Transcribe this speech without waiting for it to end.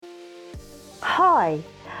Hi,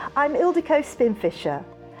 I'm Ildiko Spinfisher.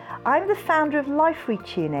 I'm the founder of Life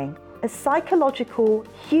Retuning, a psychological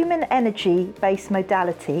human energy-based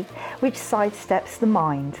modality which sidesteps the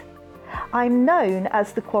mind. I'm known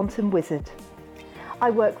as the Quantum Wizard.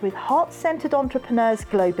 I work with heart-centered entrepreneurs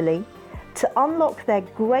globally to unlock their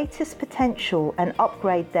greatest potential and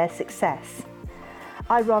upgrade their success.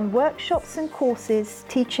 I run workshops and courses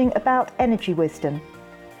teaching about energy wisdom.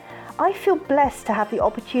 I feel blessed to have the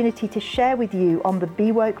opportunity to share with you on the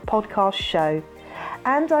Be Woke podcast show,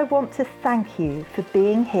 and I want to thank you for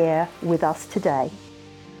being here with us today.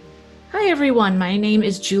 Hi everyone, my name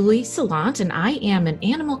is Julie Salant and I am an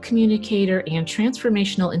animal communicator and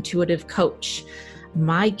transformational intuitive coach.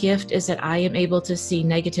 My gift is that I am able to see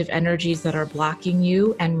negative energies that are blocking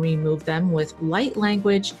you and remove them with light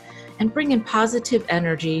language and bring in positive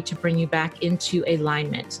energy to bring you back into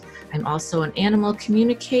alignment. I'm also an animal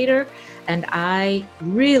communicator, and I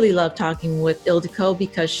really love talking with Ildiko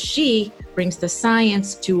because she brings the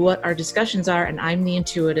science to what our discussions are, and I'm the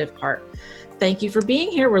intuitive part. Thank you for being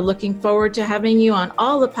here. We're looking forward to having you on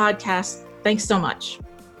all the podcasts. Thanks so much.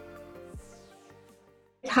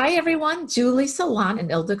 Hi, everyone. Julie Salant and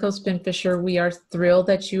Ildiko Spinfisher. We are thrilled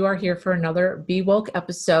that you are here for another Be Woke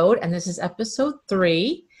episode, and this is episode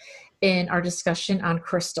 3 in our discussion on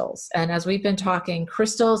crystals. And as we've been talking,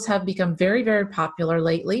 crystals have become very, very popular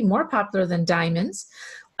lately, more popular than diamonds.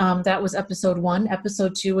 That was episode 1.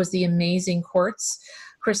 Episode 2 was the amazing quartz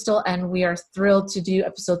crystal, and we are thrilled to do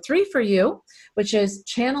episode 3 for you, which is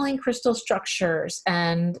channeling crystal structures.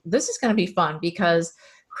 And this is going to be fun because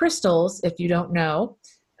crystals, if you don't know,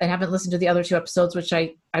 and haven't listened to the other 2 episodes, which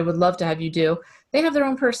I would love to have you do, they have their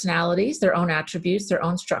own personalities, their own attributes, their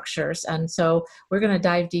own structures. And so we're going to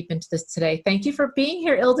dive deep into this today. Thank you for being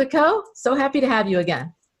here, Ildiko. So happy to have you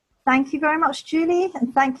again. Thank you very much, Julie,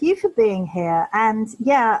 and thank you for being here. And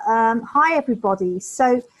hi everybody.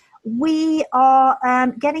 So we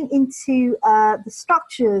are getting into the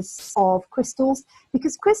structures of crystals,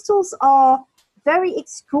 because crystals are very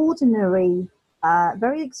extraordinary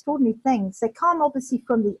things. They come obviously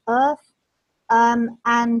from the earth,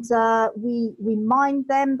 and we mine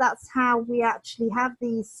them. That's how we actually have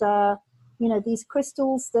these these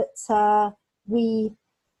crystals that we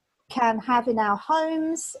can have in our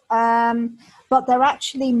homes, but they're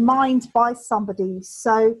actually mined by somebody.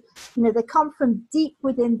 So they come from deep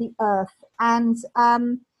within the earth, and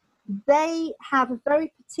they have a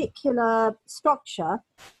very particular structure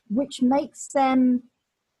which makes them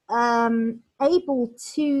able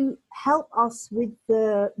to help us with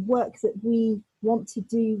the work that we want to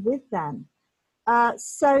do with them.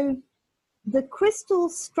 So the crystal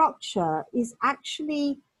structure is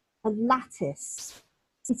actually a lattice.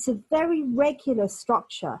 It's a very regular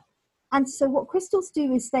structure. And so what crystals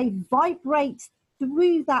do is they vibrate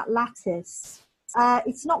through that lattice.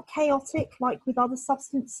 It's not chaotic like with other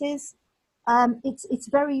substances. It's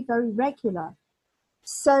very, very regular.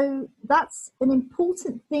 So that's an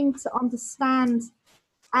important thing to understand.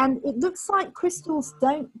 And it looks like crystals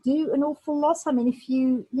don't do an awful lot. I mean, if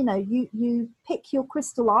you pick your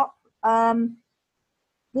crystal up,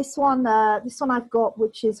 this one I've got,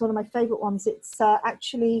 which is one of my favorite ones. It's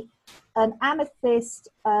actually an amethyst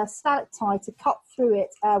stalactite, to cut through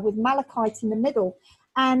it with malachite in the middle.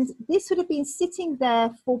 And this would have been sitting there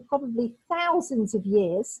for probably thousands of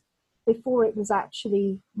years before it was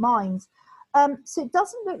actually mined. So it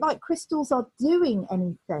doesn't look like crystals are doing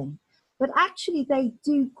anything, but actually they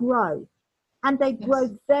do grow, and they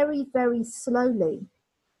grow very, very slowly.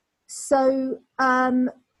 So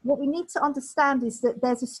what we need to understand is that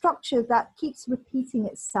there's a structure that keeps repeating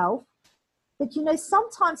itself. But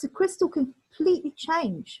sometimes a crystal can completely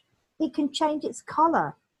change. It can change its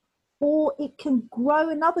color, or it can grow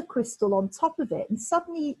another crystal on top of it and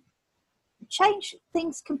suddenly change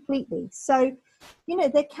things completely. So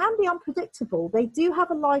they can be unpredictable. They do have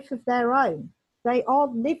a life of their own. They are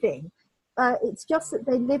living. It's just that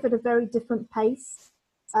they live at a very different pace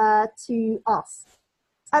to us.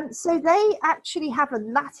 So they actually have a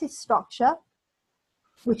lattice structure,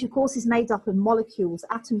 which of course is made up of molecules,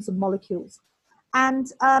 atoms of molecules.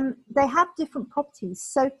 And they have different properties.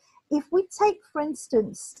 So if we take, for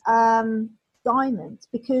instance, diamonds,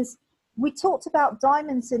 because we talked about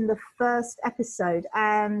diamonds in the first episode,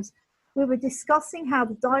 and we were discussing how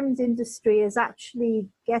the diamond industry is actually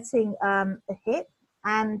getting a hit,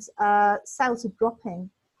 and sales are dropping.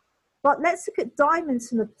 But let's look at diamonds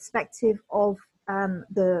from the perspective of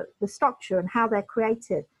the structure and how they're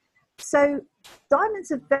created. So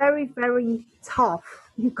diamonds are very, very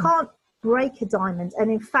tough. You can't break a diamond,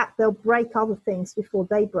 and in fact they'll break other things before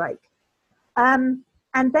they break. And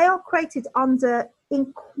they are created under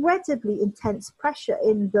incredibly intense pressure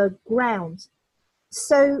in the ground.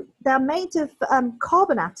 So they're made of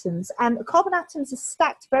carbon atoms, and carbon atoms are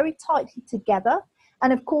stacked very tightly together.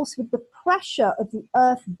 And of course, with the pressure of the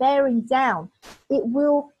Earth bearing down, it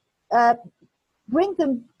will bring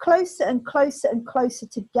them closer and closer and closer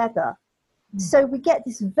together. So we get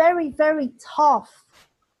this very, very tough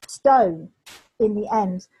stone in the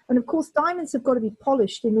end. And of course, diamonds have got to be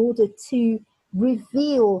polished in order to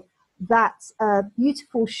reveal that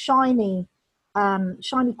beautiful, shiny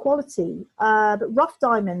quality. But rough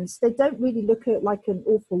diamonds, they don't really look like an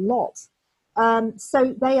awful lot.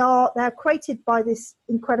 So they're created by this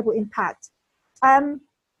incredible impact. And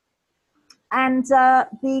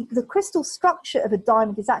the crystal structure of a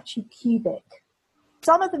diamond is actually cubic.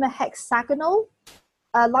 Some of them are hexagonal,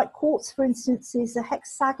 like quartz, for instance, is a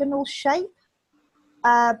hexagonal shape,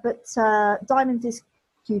 but diamond is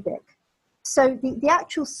cubic. So the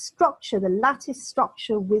actual structure, the lattice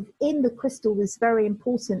structure within the crystal is very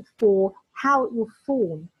important for how it will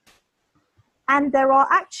form. And there are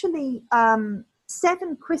actually 7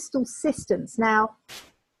 crystal systems. Now,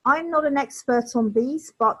 I'm not an expert on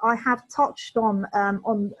these, but I have touched on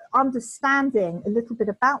understanding a little bit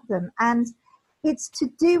about them. And it's to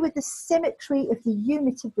do with the symmetry of the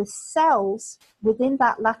unit of the cells within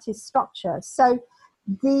that lattice structure. So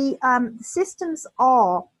the systems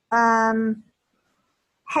are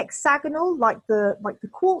hexagonal, like the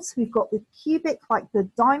quartz. We've got the cubic, like the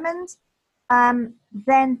diamond. Then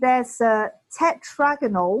there's a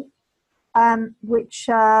tetragonal, which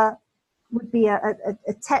would be a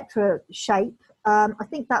tetra shape. I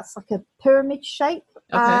think that's like a pyramid shape.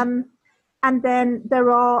 Okay. And then there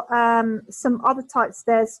are some other types.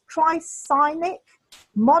 There's tricynic,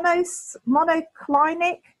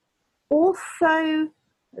 monoclinic,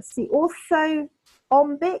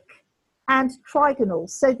 orthorhombic, and trigonal.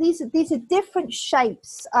 So these are different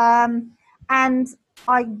shapes. And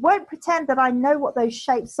I won't pretend that I know what those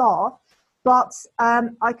shapes are, but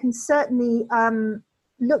I can certainly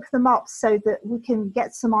look them up so that we can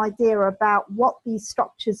get some idea about what these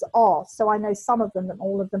structures are. So I know some of them and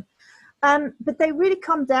all of them. But they really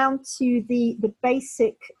come down to the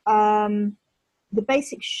basic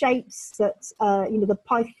shapes that the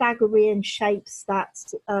Pythagorean shapes that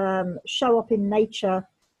show up in nature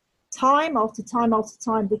time after time after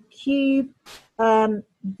time. The cube,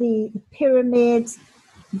 the pyramid,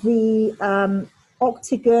 the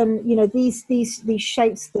octagon. These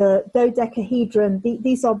shapes, the dodecahedron.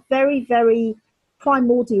 These are very, very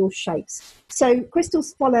primordial shapes. So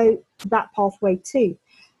crystals follow that pathway too.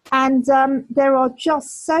 And there are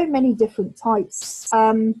just so many different types.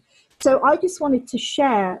 So I just wanted to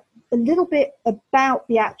share a little bit about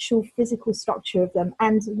the actual physical structure of them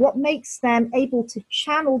and what makes them able to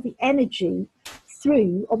channel the energy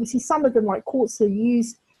through. Obviously, some of them, like quartz, are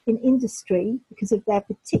used in industry because of their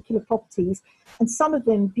particular properties. And some of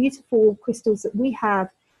them, beautiful crystals that we have,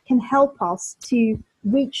 can help us to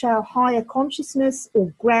reach our higher consciousness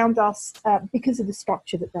or ground us because of the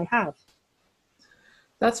structure that they have.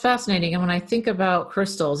 That's fascinating. And when I think about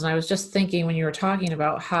crystals, and I was just thinking when you were talking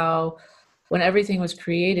about how when everything was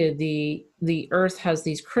created, the earth has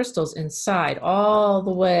these crystals inside all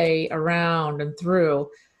the way around and through,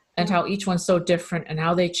 and how each one's so different and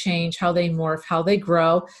how they change, how they morph, how they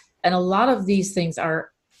grow. And a lot of these things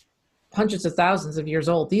are hundreds of thousands of years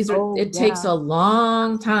old. It takes a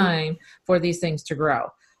long time for these things to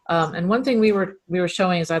grow. And one thing we were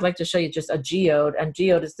showing is, I'd like to show you just a geode. And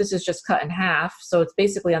geode this is just cut in half. So it's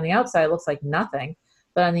basically on the outside, it looks like nothing.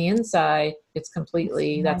 But on the inside, it's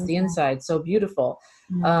completely, that's the inside. So beautiful.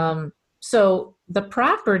 So the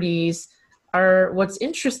properties are what's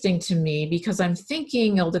interesting to me, because I'm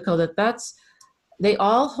thinking, Ildiko, they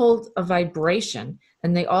all hold a vibration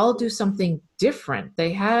and they all do something different.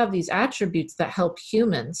 They have these attributes that help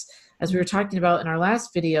humans, as we were talking about in our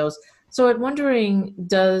last videos. So I'm wondering,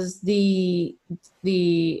 does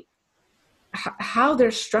how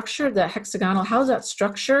they're structured, the hexagonal, how's that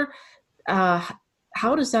structure?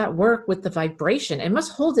 How does that work with the vibration? It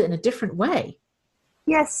must hold it in a different way.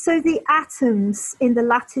 Yes, so the atoms in the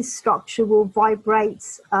lattice structure will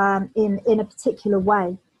vibrate in a particular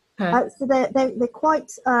way. Okay. So they're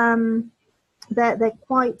quite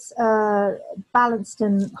balanced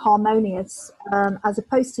and harmonious, as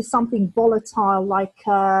opposed to something volatile like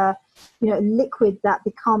liquid that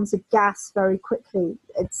becomes a gas very quickly.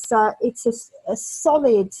 It's a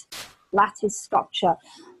solid lattice structure.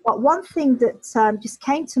 But one thing that just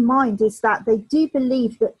came to mind is that they do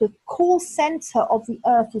believe that the core center of the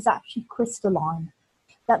Earth is actually crystalline,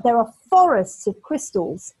 that there are forests of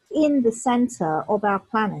crystals in the center of our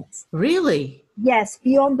planet. Really? Yes,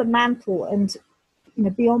 beyond the mantle. And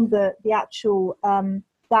beyond the actual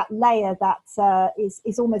that layer that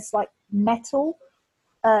is almost like metal.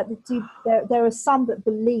 There are some that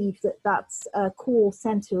believe that's core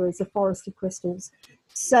center is a forest of crystals.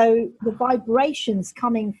 So the vibrations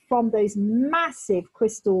coming from those massive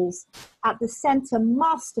crystals at the center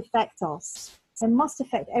must affect us. It must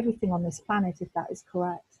affect everything on this planet, if that is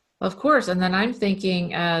correct. Of course. And then I'm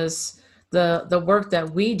thinking as the work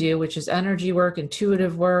that we do, which is energy work,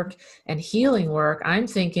 intuitive work, and healing work, I'm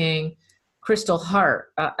thinking crystal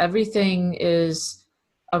heart. Everything is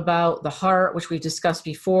about the heart, which we've discussed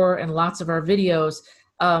before in lots of our videos.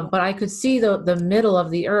 But I could see the middle of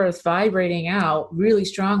the earth vibrating out really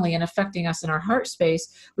strongly and affecting us in our heart space,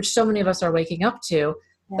 which so many of us are waking up to.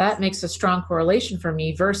 Yes. That makes a strong correlation for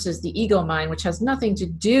me versus the ego mind, which has nothing to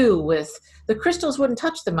do with the crystals. Wouldn't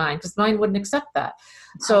touch the mind because the mind wouldn't accept that.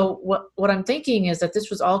 So what I'm thinking is that this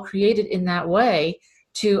was all created in that way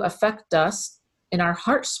to affect us in our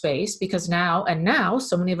heart space, because now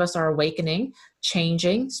so many of us are awakening,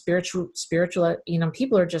 changing, spiritual,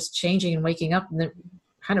 people are just changing and waking up and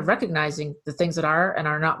kind of recognizing the things that are and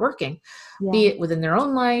are not working, be it within their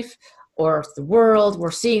own life or the world.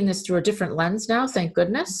 We're seeing this through a different lens now, thank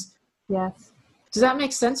goodness. Yes. Does that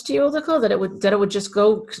make sense to you, Ildiko, that it would just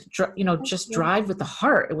go, just drive with the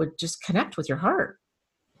heart? It would just connect with your heart.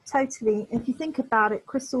 Totally. If you think about it,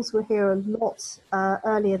 crystals were here a lot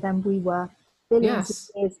earlier than we were,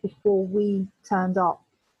 billions of years before we turned up.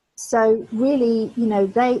 So really,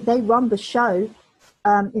 they run the show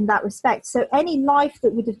in that respect. So any life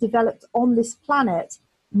that would have developed on this planet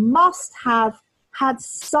must have had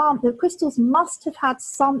the crystals must have had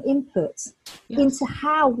some input into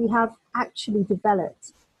how we have actually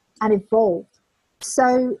developed and evolved.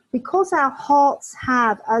 So because our hearts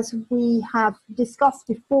have, as we have discussed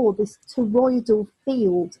before, this toroidal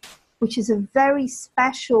field, which is a very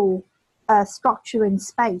special structure in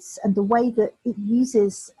space, and the way that it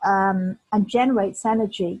uses and generates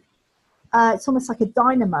energy, it's almost like a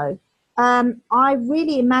dynamo. I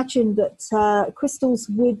really imagine that crystals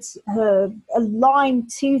would align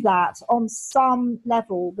to that on some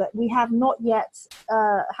level that we have not yet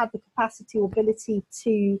had the capacity or ability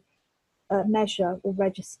to measure or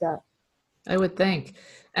register. I would think.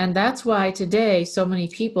 And that's why today so many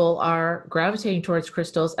people are gravitating towards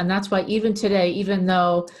crystals. And that's why even today, even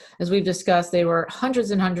though, as we've discussed, they were hundreds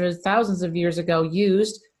and hundreds, thousands of years ago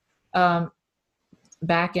used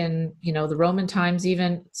back in, the Roman times,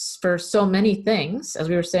 even for so many things, as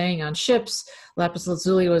we were saying, on ships, lapis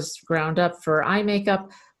lazuli was ground up for eye makeup,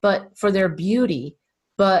 but for their beauty,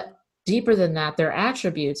 but deeper than that, their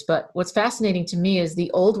attributes. But what's fascinating to me is the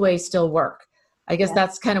old ways still work. I guess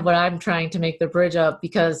that's kind of what I'm trying to make the bridge of,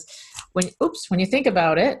 because when you think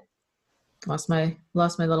about it, lost my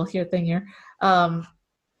little thing here.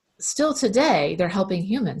 Still today, they're helping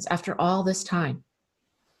humans after all this time.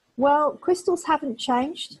 Well, crystals haven't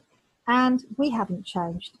changed and we haven't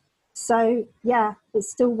changed. So it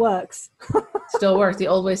still works. Still works. The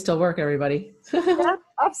old ways still work, everybody. Yeah,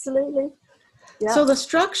 absolutely. Yeah. So the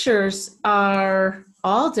structures are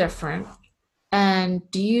all different. And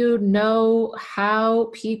do you know how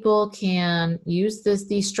people can use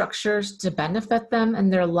these structures to benefit them in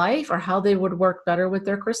their life, or how they would work better with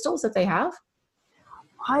their crystals that they have?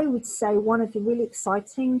 I would say one of the really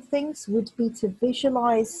exciting things would be to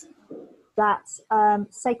visualize that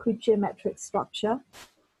sacred geometric structure.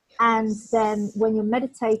 And then when you're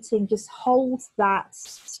meditating, just hold that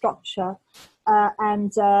structure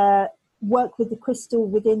and work with the crystal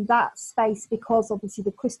within that space, because obviously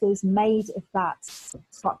the crystal is made of that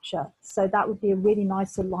structure. So that would be a really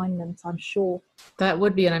nice alignment, I'm sure. That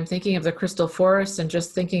would be, and I'm thinking of the crystal forest and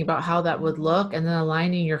just thinking about how that would look, and then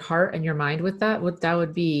aligning your heart and your mind with that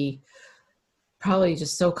would be probably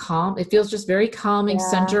just so calm. It feels just very calming,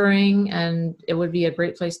 centering, and it would be a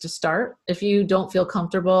great place to start. If you don't feel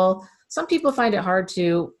comfortable, some people find it hard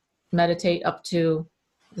to meditate up to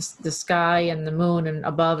the sky and the moon and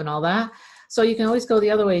above and all that. So you can always go the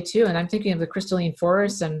other way too. And I'm thinking of the crystalline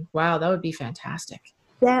forest, and wow, that would be fantastic.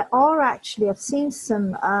 There are actually, I've seen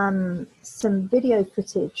some video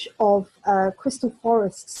footage of crystal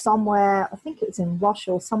forests somewhere, I think it was in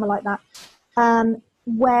Russia or somewhere like that,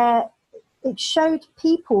 where it showed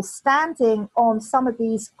people standing on some of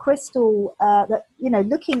these crystal,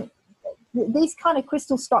 looking, these kind of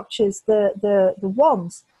crystal structures, the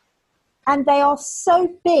wands, and they are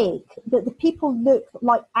so big that the people look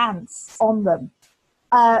like ants on them.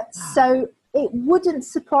 So it wouldn't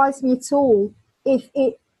surprise me at all if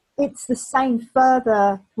it's the same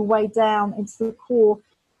further way down into the core.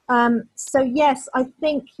 So yes, I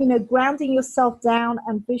think, grounding yourself down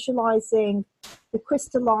and visualizing the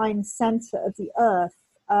crystalline center of the earth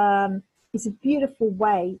is a beautiful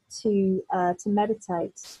way to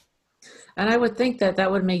meditate. And I would think that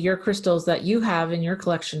that would make your crystals that you have in your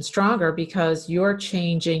collection stronger, because you're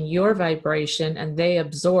changing your vibration and they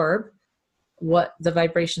absorb what the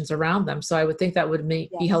vibrations around them. So I would think that would be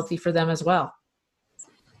healthy for them as well.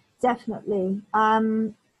 Definitely.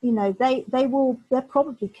 You know, they're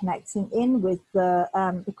probably connecting in with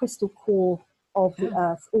the crystal core of the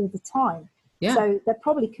earth all the time. Yeah. So they're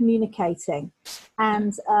probably communicating.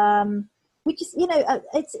 And we just, you know,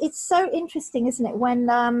 it's so interesting, isn't it?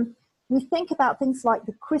 When we think about things like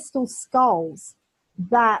the crystal skulls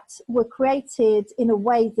that were created in a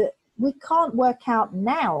way that we can't work out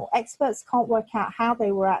now. Experts can't work out how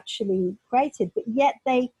they were actually created, but yet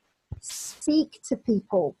they speak to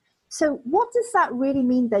people. So what does that really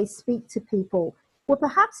mean, they speak to people? Well,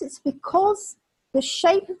 perhaps it's because the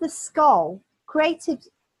shape of the skull created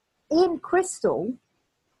in crystal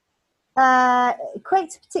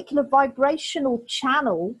creates a particular vibrational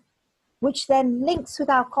channel, which then links with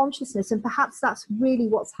our consciousness. And perhaps that's really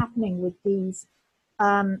what's happening with these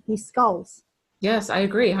skulls. Yes, I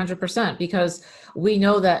agree 100%, because we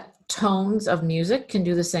know that tones of music can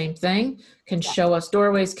do the same thing, can show us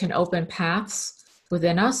doorways, can open paths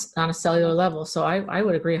within us on a cellular level. So I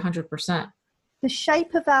would agree 100%. The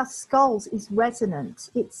shape of our skulls is resonant.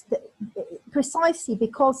 It's precisely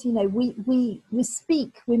because, you know, we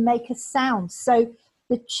speak, we make a sound. So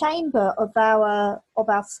the chamber of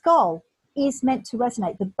our skull is meant to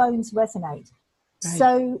resonate. The bones resonate. Right.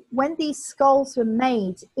 So when these skulls were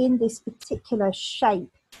made in this particular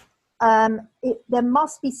shape, there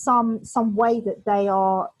must be some way that they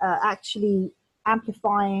are actually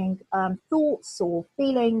amplifying thoughts or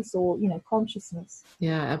feelings or, you know, consciousness.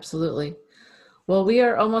 Yeah, absolutely. Well, we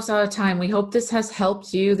are almost out of time. We hope this has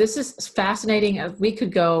helped you. This is fascinating. We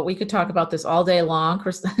could talk about this all day long.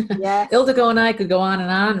 Yes. Ildiko and I could go on.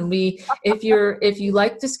 And if you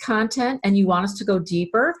like this content and you want us to go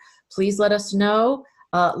deeper, please let us know.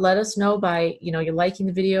 Let us know by, you know, you're liking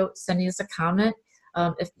the video, sending us a comment.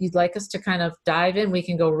 If you'd like us to kind of dive in, we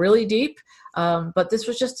can go really deep. But this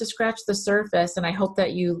was just to scratch the surface. And I hope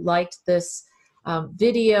that you liked this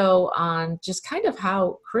video on just kind of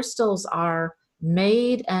how crystals are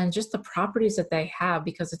made and just the properties that they have,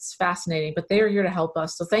 because it's fascinating. But they are here to help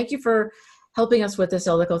us. So thank you for helping us with this,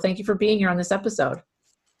 Ildiko. Thank you for being here on this episode.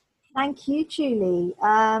 Thank you, Julie.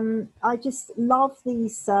 I just love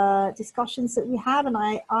these discussions that we have, and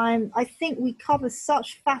I think we cover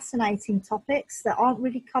such fascinating topics that aren't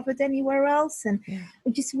really covered anywhere else, and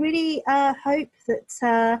we just really hope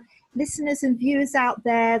that listeners and viewers out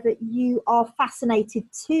there, that you are fascinated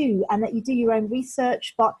too, and that you do your own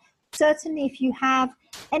research. But certainly, if you have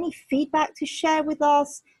any feedback to share with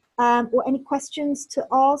us, or any questions to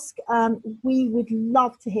ask, we would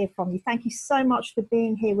love to hear from you. Thank you so much for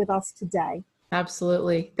being here with us today.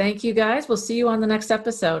 Absolutely. Thank you, guys. We'll see you on the next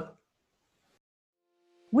episode.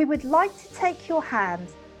 We would like to take your hand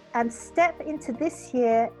and step into this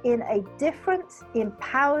year in a different,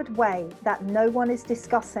 empowered way that no one is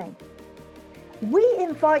discussing. We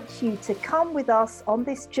invite you to come with us on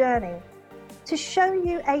this journey to show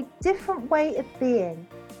you a different way of being,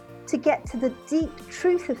 to get to the deep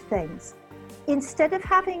truth of things, instead of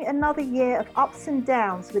having another year of ups and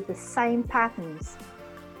downs with the same patterns.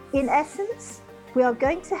 In essence, we are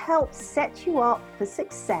going to help set you up for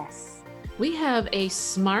success. We have a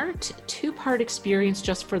SMART 2-part experience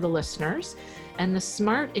just for the listeners. And the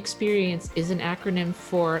SMART experience is an acronym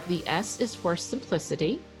for: the S is for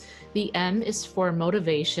simplicity, the M is for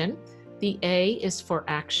motivation, the A is for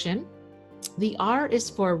action, the R is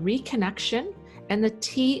for reconnection, and the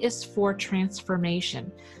T is for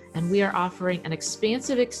transformation. And we are offering an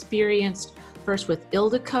expansive experience, first with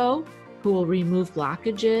Ildiko, who will remove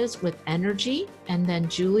blockages with energy, and then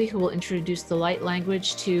Julie, who will introduce the light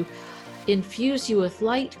language to infuse you with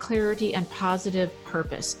light, clarity, and positive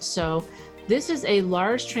purpose. So this is a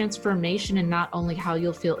large transformation in not only how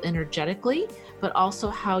you'll feel energetically, but also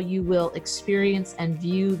how you will experience and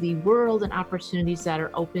view the world and opportunities that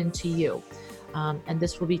are open to you. And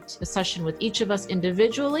this will be a session with each of us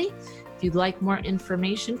individually. If you'd like more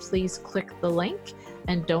information, please click the link,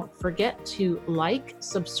 and don't forget to like,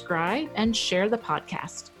 subscribe, and share the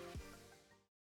podcast.